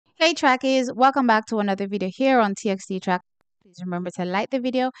Hey trackies, welcome back to another video here on TXT Track. Please remember to like the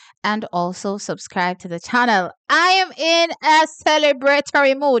video and also subscribe to the channel. I am in a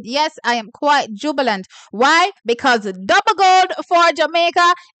celebratory mood. Yes, I am quite jubilant. Why? Because double gold for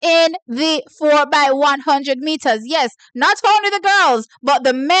Jamaica in the 4x100 meters. Yes, not only the girls, but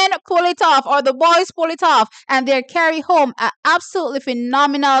the men pull it off, or the boys pull it off, and they carry home an absolutely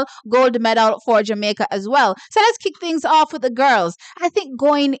phenomenal gold medal for Jamaica as well. So let's kick things off with the girls. I think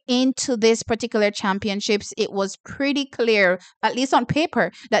going into this particular championships, it was pretty clear, at least on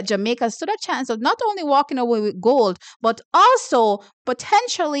paper, that Jamaica stood a chance of not only walking away with gold, but also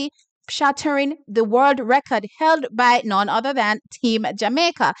potentially shattering the world record held by none other than Team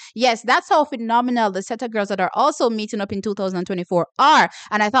Jamaica. Yes, that's how phenomenal the set of girls that are also meeting up in 2024 are.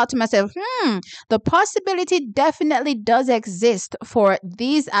 And I thought to myself, the possibility definitely does exist for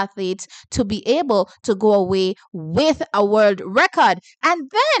these athletes to be able to go away with a world record.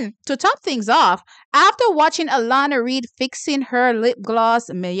 And then to top things off, after watching Alana Reid fixing her lip gloss,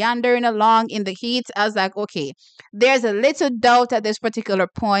 meandering along in the heat, I was like, okay, there's a little doubt at this particular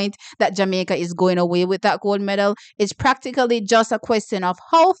point that Jamaica is going away with that gold medal. It's practically just a question of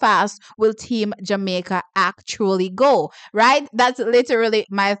how fast will Team Jamaica actually go, right? That's literally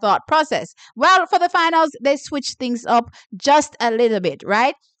my thought process. Well, for the finals, they switched things up just a little bit,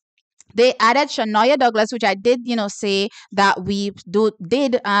 right? They added Shania Douglas, which I did, say that we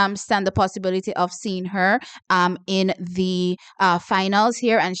did stand the possibility of seeing her in the finals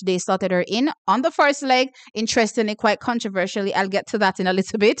here, and they slotted her in on the first leg. Interestingly, quite controversially, I'll get to that in a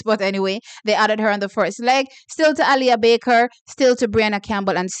little bit, but anyway, they added her on the first leg. Still to Aliyah Baker, still to Brianna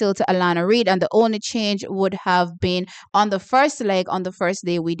Campbell, and still to Alana Reid. And the only change would have been on the first leg. On the first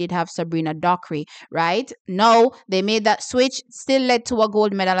day, we did have Sabrina Dockery, right? No, they made that switch. Still led to a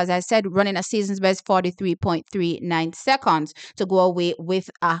gold medal, as I said, running a season's best 43.39 seconds to go away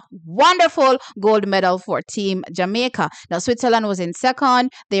with a wonderful gold medal for Team Jamaica. Now, Switzerland was in second.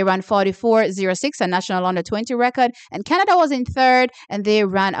 They ran 44.06, a national under 20 record, and Canada was in third, and they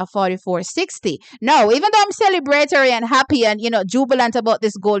ran a 44.60. No, even though I'm celebratory and happy and, jubilant about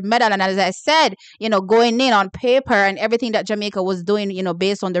this gold medal, and as I said, going in on paper and everything that Jamaica was doing,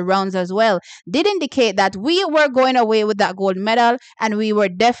 based on the rounds as well, did indicate that we were going away with that gold medal, and we were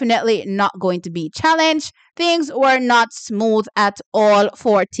definitely not going to be challenged. Things were not smooth at all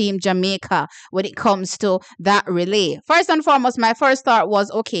for Team Jamaica when it comes to that relay. First and foremost, my first thought was,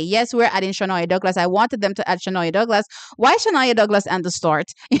 okay, yes, we're adding Shania Douglas. I wanted them to add Shania Douglas. Why Shania Douglas and the start?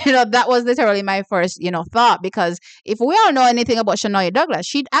 That was literally my first, thought, because if we all know anything about Shania Douglas,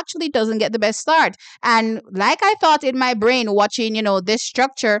 she actually doesn't get the best start. And like I thought in my brain watching, this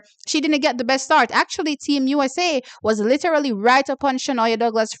structure, she didn't get the best start. Actually, Team USA was literally right upon Shania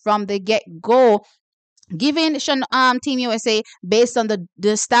Douglas from the get-go, giving Team USA, based on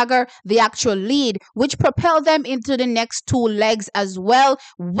the stagger, the actual lead, which propelled them into the next two legs as well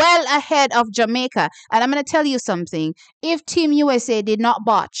ahead of Jamaica. And I'm going to tell you something. If Team USA did not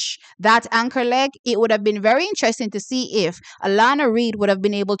botch that anchor leg, it would have been very interesting to see if Alana Reid would have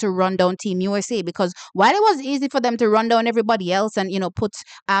been able to run down Team USA, because while it was easy for them to run down everybody else and, put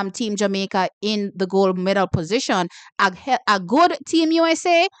Team Jamaica in the gold medal position, a good Team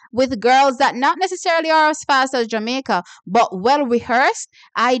USA with girls that not necessarily are as fast as Jamaica, but well rehearsed,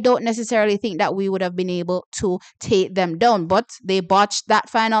 I don't necessarily think that we would have been able to take them down. But they botched that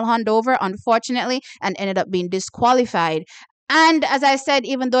final handover, unfortunately, and ended up being disqualified. And as I said,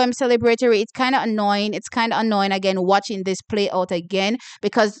 even though I'm celebratory, it's kind of annoying. It's kind of annoying again watching this play out again,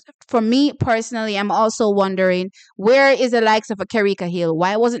 because for me personally, I'm also wondering, where is the likes of a Kerika Hill?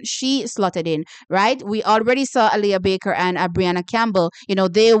 Why wasn't she slotted in, right? We already saw Aliyah Baker and Brianna Campbell.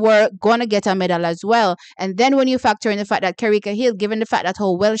 They were going to get a medal as well. And then when you factor in the fact that Kerika Hill, given the fact that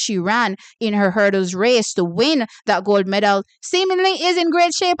how well she ran in her hurdles race to win that gold medal, seemingly is in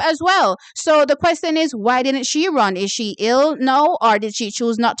great shape as well. So the question is, why didn't she run? Is she ill? No, or did she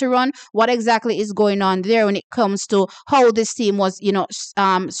choose not to run? What exactly is going on there when it comes to how this team was,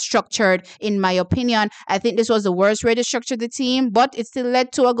 structured? In my opinion, I think this was the worst way to structure the team, but it still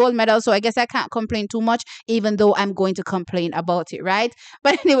led to a gold medal, so I guess I can't complain too much, even though I'm going to complain about it, right?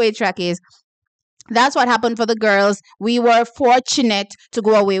 But anyway, trackies, that's what happened for the girls. We were fortunate to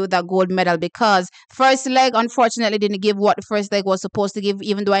go away with that gold medal, because first leg unfortunately didn't give what the first leg was supposed to give,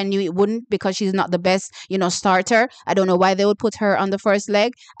 even though I knew it wouldn't, because she's not the best, starter. I don't know why they would put her on the first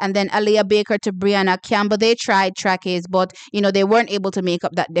leg. And then Aliyah Baker to Brianna Campbell, they tried trackies, but they weren't able to make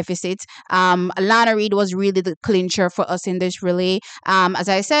up that deficit. Alana Reid was really the clincher for us in this relay. As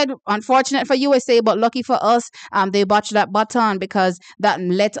I said, unfortunate for USA, but lucky for us, they botched that button, because that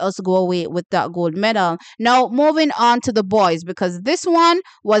let us go away with that gold gold medal. Now, moving on to the boys, because this one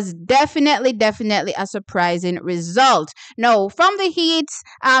was definitely a surprising result. Now, from the heats,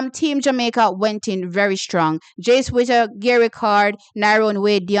 Team Jamaica went in very strong. Jace Witter, Gary Card, Nyron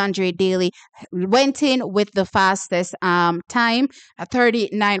Wade, DeAndre Daly went in with the fastest time,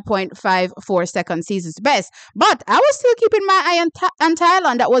 39.54 seconds, season's best. But I was still keeping my eye on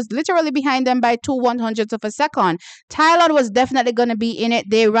Thailand, that was literally behind them by 2/100ths of a second. Thailand was definitely going to be in it.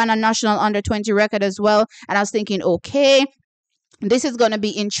 They ran a national under 20 record as well. And I was thinking, okay, this is going to be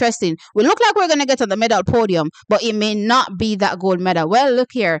interesting. We look like we're going to get on the medal podium, but it may not be that gold medal. Well, look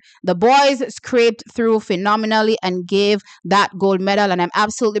here. The boys scraped through phenomenally and gave that gold medal, and I'm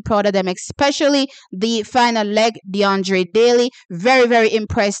absolutely proud of them, especially the final leg, DeAndre Daly. Very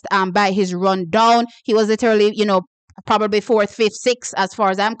impressed by his run down. He was literally, probably fourth, fifth, sixth, as far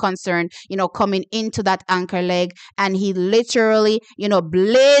as I'm concerned, coming into that anchor leg. And he literally,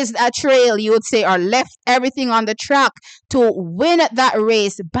 blazed a trail, you would say, or left everything on the track to win that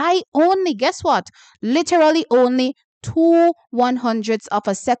race by only, guess what? Literally only 2/100ths of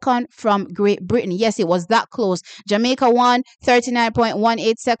a second from Great Britain. Yes, it was that close. Jamaica won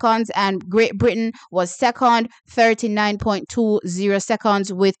 39.18 seconds, and Great Britain was second, 39.20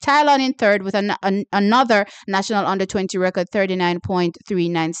 seconds, with Thailand in third with another national under 20 record,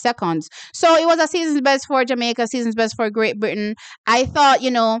 39.39 seconds. So it was a season's best for Jamaica, season's best for Great Britain. I thought,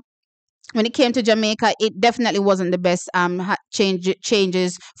 when it came to Jamaica, it definitely wasn't the best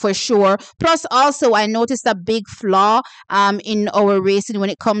changes for sure. Plus, also, I noticed a big flaw in our racing when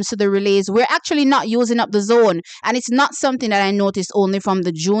it comes to the relays. We're actually not using up the zone, and it's not something that I noticed only from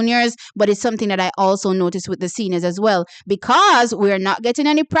the juniors, but it's something that I also noticed with the seniors as well, because we're not getting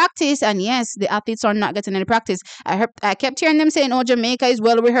any practice. And yes, the athletes are not getting any practice. I kept hearing them saying, "Oh, Jamaica is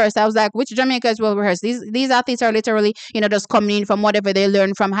well rehearsed." I was like, "Which Jamaica is well rehearsed?" These athletes are literally, just coming in from whatever they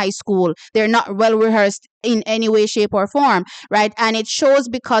learned from high school. They're not well rehearsed in any way, shape, or form, right? And it shows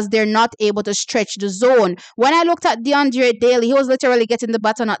because they're not able to stretch the zone. When I looked at DeAndre Daly, he was literally getting the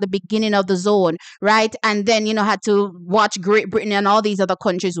baton at the beginning of the zone, right? And then, had to watch Great Britain and all these other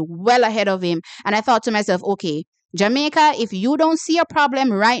countries well ahead of him. And I thought to myself, okay, Jamaica, if you don't see a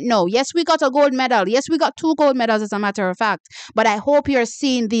problem right now, yes, we got a gold medal. Yes, we got 2 gold medals, as a matter of fact. But I hope you're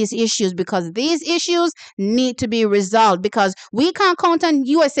seeing these issues, because these issues need to be resolved, because we can't count on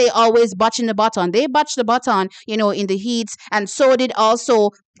USA always botching the baton. They botched the baton, in the heats, and so did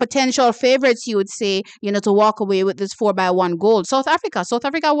also potential favorites, you would say, to walk away with this 4x1 gold. South Africa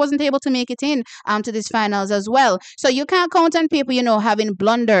wasn't able to make it in to these finals as well. So you can't count on people, having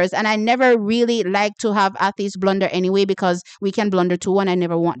blunders. And I never really like to have athletes blunder anyway, because we can blunder too, and I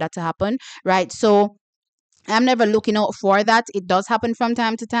never want that to happen, right? So I'm never looking out for that. It does happen from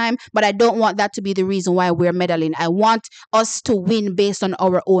time to time, but I don't want that to be the reason why we're medaling. I want us to win based on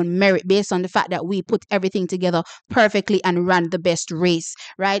our own merit, based on the fact that we put everything together perfectly and ran the best race,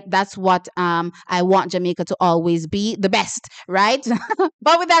 right? That's what I want Jamaica to always be, the best, right?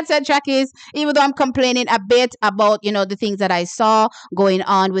 But with that said, Trackies, even though I'm complaining a bit about, the things that I saw going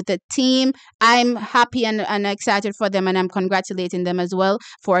on with the team, I'm happy and excited for them, and I'm congratulating them as well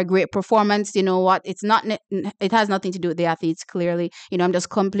for a great performance. You know what? It has nothing to do with the athletes, clearly. I'm just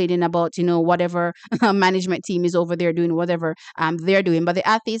complaining about, whatever management team is over there doing whatever they're doing. But the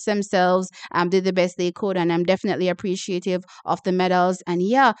athletes themselves did the best they could, and I'm definitely appreciative of the medals. And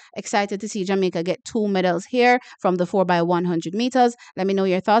yeah, excited to see Jamaica get 2 medals here from the 4x100 meters. Let me know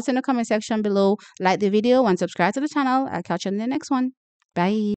your thoughts in the comment section below. Like the video and subscribe to the channel. I'll catch you in the next one. Bye.